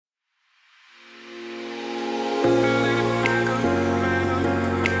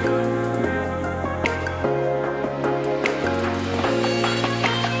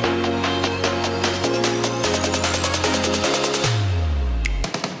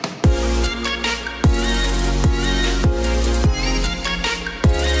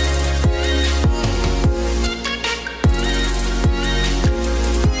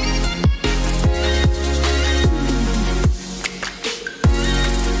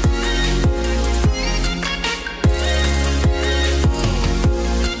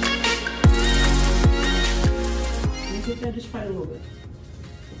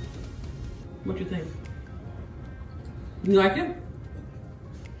You like it?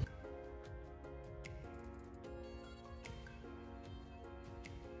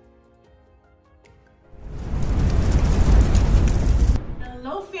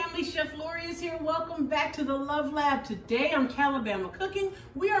 Hello family, Chef Lorious here. Welcome back to the Love Lab. Today on Calabama Cooking,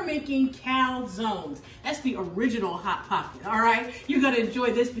 we are making calzones. That's the original Hot Pocket, all right? You're gonna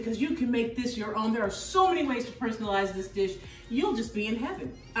enjoy this because you can make this your own. There are so many ways to personalize this dish. You'll just be in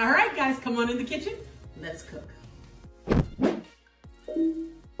heaven. All right, guys, come on in the kitchen. Let's cook.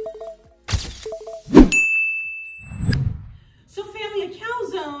 So family, a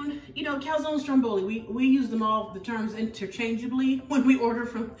calzone, you know, calzone stromboli, we use them all, the terms interchangeably when we order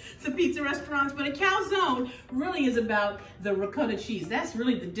from the pizza restaurants, but a calzone really is about the ricotta cheese. That's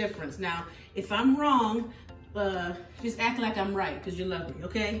really the difference. Now, if I'm wrong, just act like I'm right because you love me,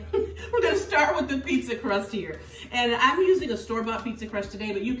 okay? We're gonna start with the pizza crust here. And I'm using a store-bought pizza crust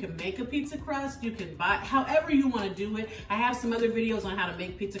today, but you can make a pizza crust, you can buy, however you wanna do it. I have some other videos on how to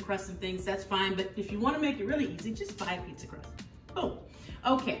make pizza crust and things, that's fine, but if you wanna make it really easy, just buy a pizza crust. Boom.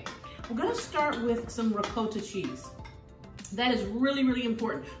 Okay, we're gonna start with some ricotta cheese. That is really, really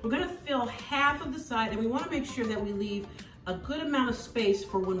important. We're gonna fill half of the side and we wanna make sure that we leave a good amount of space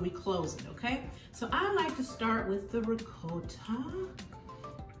for when we close it, okay? So I like to start with the ricotta.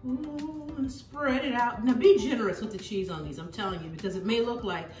 Ooh, and spread it out. Now be generous with the cheese on these, I'm telling you, because it may look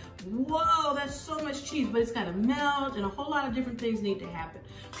like, whoa, that's so much cheese, but it's gotta melt and a whole lot of different things need to happen.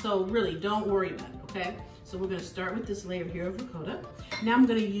 So really, don't worry about it, okay? So we're gonna start with this layer here of ricotta. Now I'm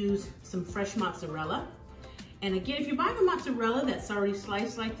gonna use some fresh mozzarella. And again, if you're buying a mozzarella that's already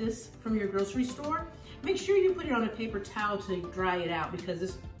sliced like this from your grocery store, make sure you put it on a paper towel to dry it out because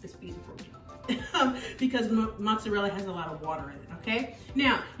this piece is broken. Because mozzarella has a lot of water in it, okay?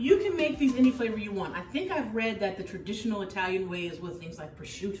 Now, you can make these any flavor you want. I think I've read that the traditional Italian way is with things like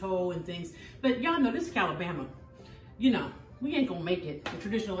prosciutto and things, but y'all know this is Calabama. You know, we ain't gonna make it the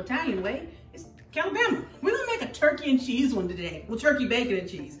traditional Italian way. It's Calabama. We're gonna make a turkey and cheese one today. Well, turkey, bacon, and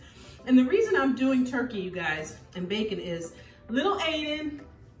cheese. And the reason I'm doing turkey, you guys, and bacon is little Aiden,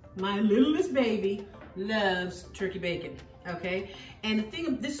 my littlest baby, loves turkey bacon, okay? And the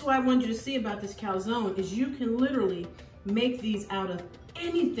thing, this is what I wanted you to see about this calzone is you can literally make these out of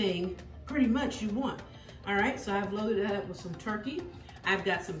anything pretty much you want. All right, so I've loaded that up with some turkey. I've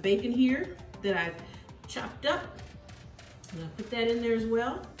got some bacon here that I've chopped up. I'm gonna put that in there as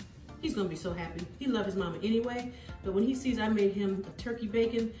well. He's gonna be so happy. He loves his mama anyway, but when he sees I made him a turkey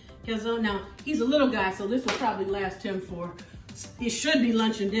bacon calzone, now he's a little guy, so this will probably last him for, it should be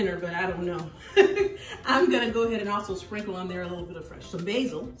lunch and dinner, but I don't know. I'm gonna go ahead and also sprinkle on there a little bit of some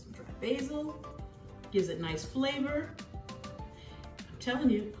basil, some dry basil, gives it nice flavor. I'm telling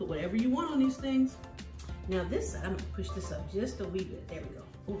you, put whatever you want on these things. Now this side, I'm gonna push this up just a wee bit, there we go.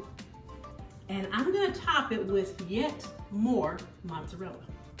 Ooh. And I'm gonna top it with yet more mozzarella.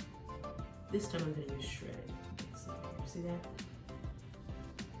 This time I'm gonna use shredded. So, see that?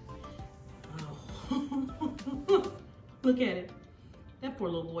 Oh, look at it. That poor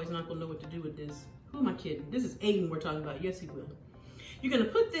little boy's not gonna know what to do with this. Who am I kidding? This is Aiden we're talking about. Yes, he will. You're gonna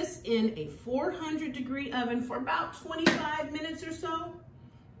put this in a 400-degree oven for about 25 minutes or so.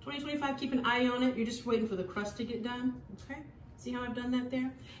 20-25, keep an eye on it. You're just waiting for the crust to get done, okay? See how I've done that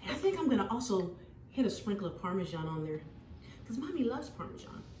there? And I think I'm gonna also hit a sprinkle of Parmesan on there because Mommy loves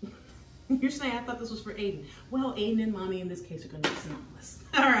Parmesan. You're saying, I thought this was for Aiden. Well, Aiden and Mommy in this case are gonna be synonymous.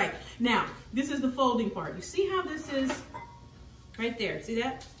 All right, now, this is the folding part. You see how this is right there? See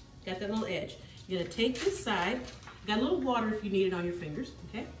that? Got that little edge. You're gonna take this side, got a little water if you need it on your fingers,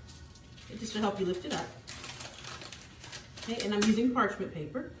 okay? Just to help you lift it up. Okay, and I'm using parchment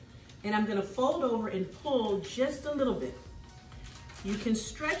paper. And I'm gonna fold over and pull just a little bit. You can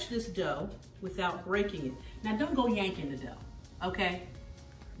stretch this dough without breaking it. Now don't go yanking the dough, okay?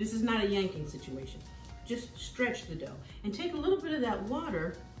 This is not a yanking situation. Just stretch the dough and take a little bit of that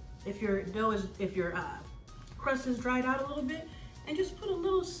water if your crust is dried out a little bit, and just put a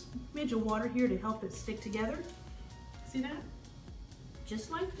little smidge of water here to help it stick together. See that?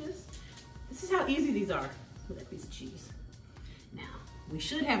 Just like this. This is how easy these are with that piece of cheese. Now, we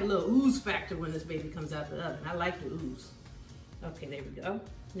should have a little ooze factor when this baby comes out the oven. I like the ooze. Okay, there we go.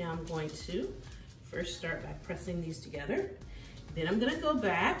 Now I'm going to first start by pressing these together. Then I'm gonna go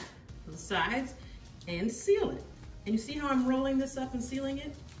back on the sides and seal it. And you see how I'm rolling this up and sealing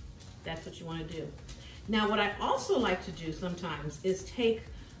it? That's what you wanna do. Now what I also like to do sometimes is take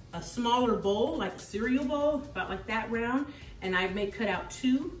a smaller bowl, like a cereal bowl, about like that round, and I may cut out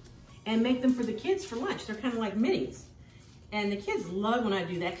two and make them for the kids for lunch. They're kind of like minis. And the kids love when I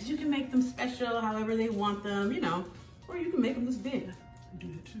do that because you can make them special however they want them, you know, or you can make them this big. I do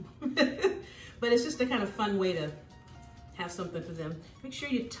that too. But it's just a kind of fun way to have something for them. Make sure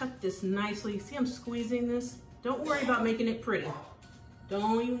you tuck this nicely. See, I'm squeezing this. Don't worry about making it pretty.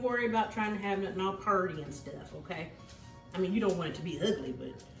 Don't even worry about trying to have nothing all purty and stuff, okay? I mean, you don't want it to be ugly,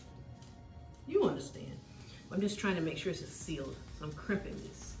 but you understand. I'm just trying to make sure it's sealed. So I'm crimping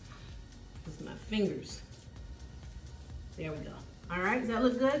this with my fingers. There we go. All right, does that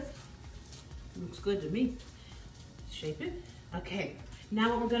look good? Looks good to me. Shape it. Okay, now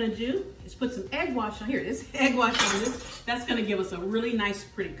what we're gonna do is put some egg wash on, here it is, egg wash on this. That's gonna give us a really nice,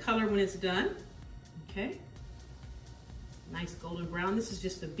 pretty color when it's done. Okay. Nice golden brown. This is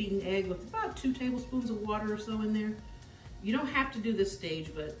just a beaten egg with about 2 tablespoons of water or so in there. You don't have to do this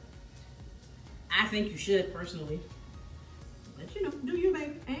stage, but I think you should personally. But you know, do you,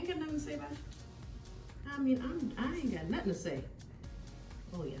 baby? I ain't got nothing to say about it. I mean, I ain't got nothing to say.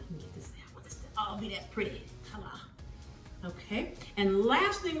 Oh yeah, let me get this. I want this to all be that pretty color. Okay, and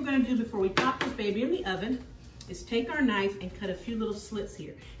last thing we're gonna do before we pop this baby in the oven is take our knife and cut a few little slits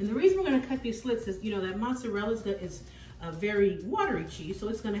here. And the reason we're gonna cut these slits is, you know, that mozzarella is a very watery cheese, so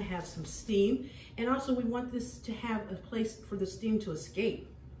it's gonna have some steam. And also we want this to have a place for the steam to escape.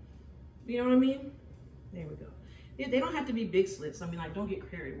 You know what I mean? There we go. They don't have to be big slits. I mean, like, don't get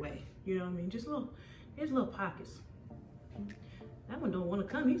carried away. You know what I mean? Just little, here's little pockets. That one don't wanna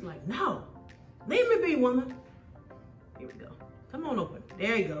come. He's like, no, leave me be, woman. Here we go. Come on open.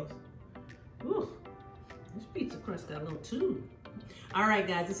 There he goes. Ooh, this pizza crust got a little tube. All right,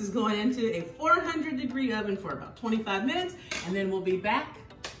 guys, this is going into a 400-degree oven for about 25 minutes, and then we'll be back.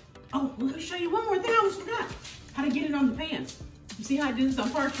 Oh, let me show you one more thing I almost forgot. How to get it on the pan. You see how I do this on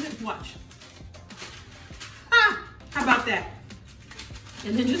parchment? Watch. Ah, how about that?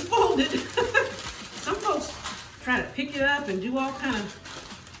 And then just fold it. Some folks try to pick it up and do all kind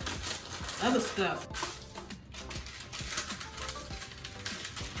of other stuff.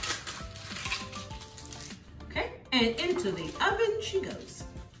 And into the oven she goes.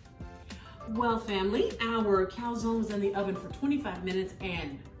 Well, family, our calzones in the oven for 25 minutes,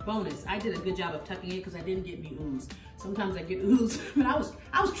 and bonus, I did a good job of tucking it because I didn't get any ooze. Sometimes I get ooze, but I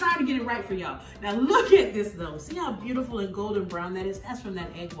was trying to get it right for y'all. Now look at this though. See how beautiful and golden brown that is? That's from that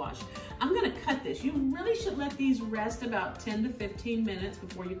egg wash. I'm gonna cut this. You really should let these rest about 10 to 15 minutes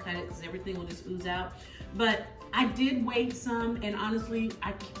before you cut it because everything will just ooze out. But I did wait some, and honestly,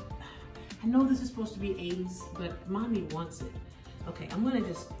 I know this is supposed to be 80s, but mommy wants it. Okay, I'm gonna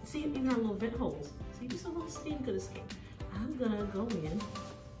just, see in our little vent holes. See, just a little steam could escape. I'm gonna go in.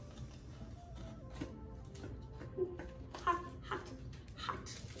 Hot, hot,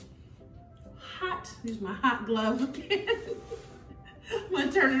 hot, hot. Use my hot glove again. I'm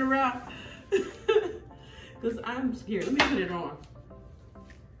gonna turn it around. Because I'm scared. Let me put it on.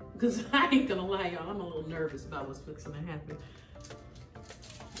 Because I ain't gonna lie, y'all, I'm a little nervous about what's fixing to happen.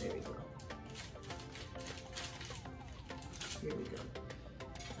 There we go. Here we go.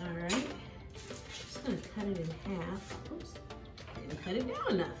 All right. Just gonna cut it in half. Oops. Didn't cut it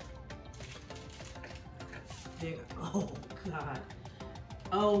down enough. There. Oh God.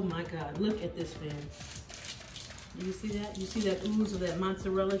 Oh my God. Look at this, man. You see that? You see that ooze of that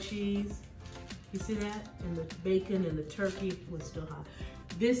mozzarella cheese? You see that? And the bacon and the turkey was still hot.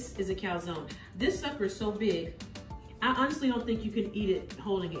 This is a calzone. This sucker is so big. I honestly don't think you can eat it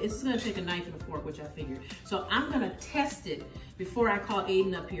holding it. It's gonna take a knife and a fork, which I figured. So I'm gonna test it before I call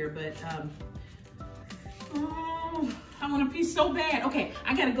Aiden up here, but oh, I want a piece so bad. Okay,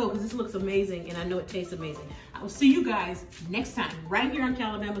 I gotta go because this looks amazing and I know it tastes amazing. I will see you guys next time right here on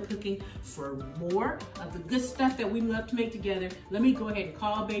Calabama Cooking for more of the good stuff that we love to make together. Let me go ahead and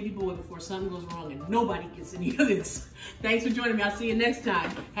call baby boy before something goes wrong and nobody gets any of this. Thanks for joining me. I'll see you next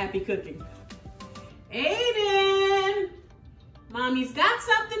time. Happy cooking. Aiden, mommy's got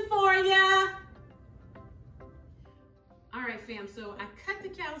something for ya. All right, fam, so I cut the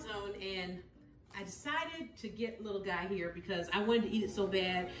calzone and I decided to get little guy here because I wanted to eat it so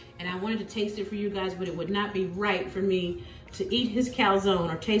bad and I wanted to taste it for you guys, but it would not be right for me to eat his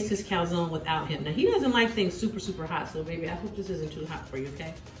calzone or taste his calzone without him. Now, he doesn't like things super, super hot, so baby, I hope this isn't too hot for you,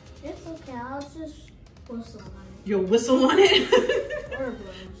 okay? It's okay, I'll just whistle on it. You'll whistle on it? Or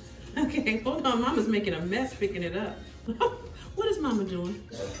blows. Okay, hold on. Mama's making a mess picking it up. What is Mama doing?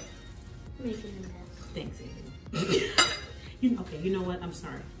 Making a mess. Thanks, Aiden. Okay, you know what? I'm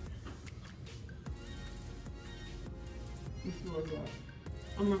sorry.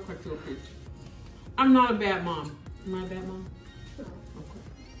 I'm gonna cut you a piece. I'm not a bad mom. Am I a bad mom? No.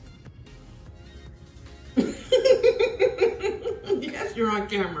 Okay. Yes, you're on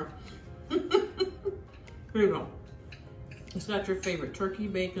camera. Here you go. It's got your favorite turkey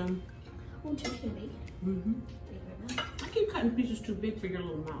bacon. Oh, turkey and bacon. Mm-hmm. I keep cutting pieces too big for your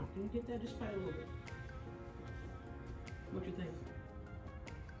little mouth. Can you get that? Just bite a little bit. What you think?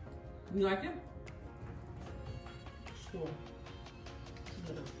 You like it? Swirl.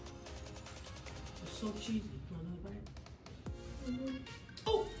 It's so cheesy. Want another bite?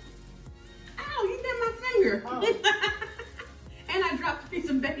 Oh! Ow, you bit my finger. Oh. And I dropped a piece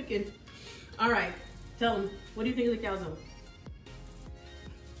of bacon. All right, tell them, what do you think of the calzone?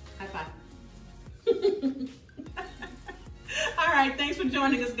 High five. All right, thanks for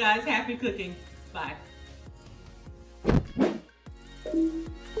joining us, guys. Happy cooking. Bye.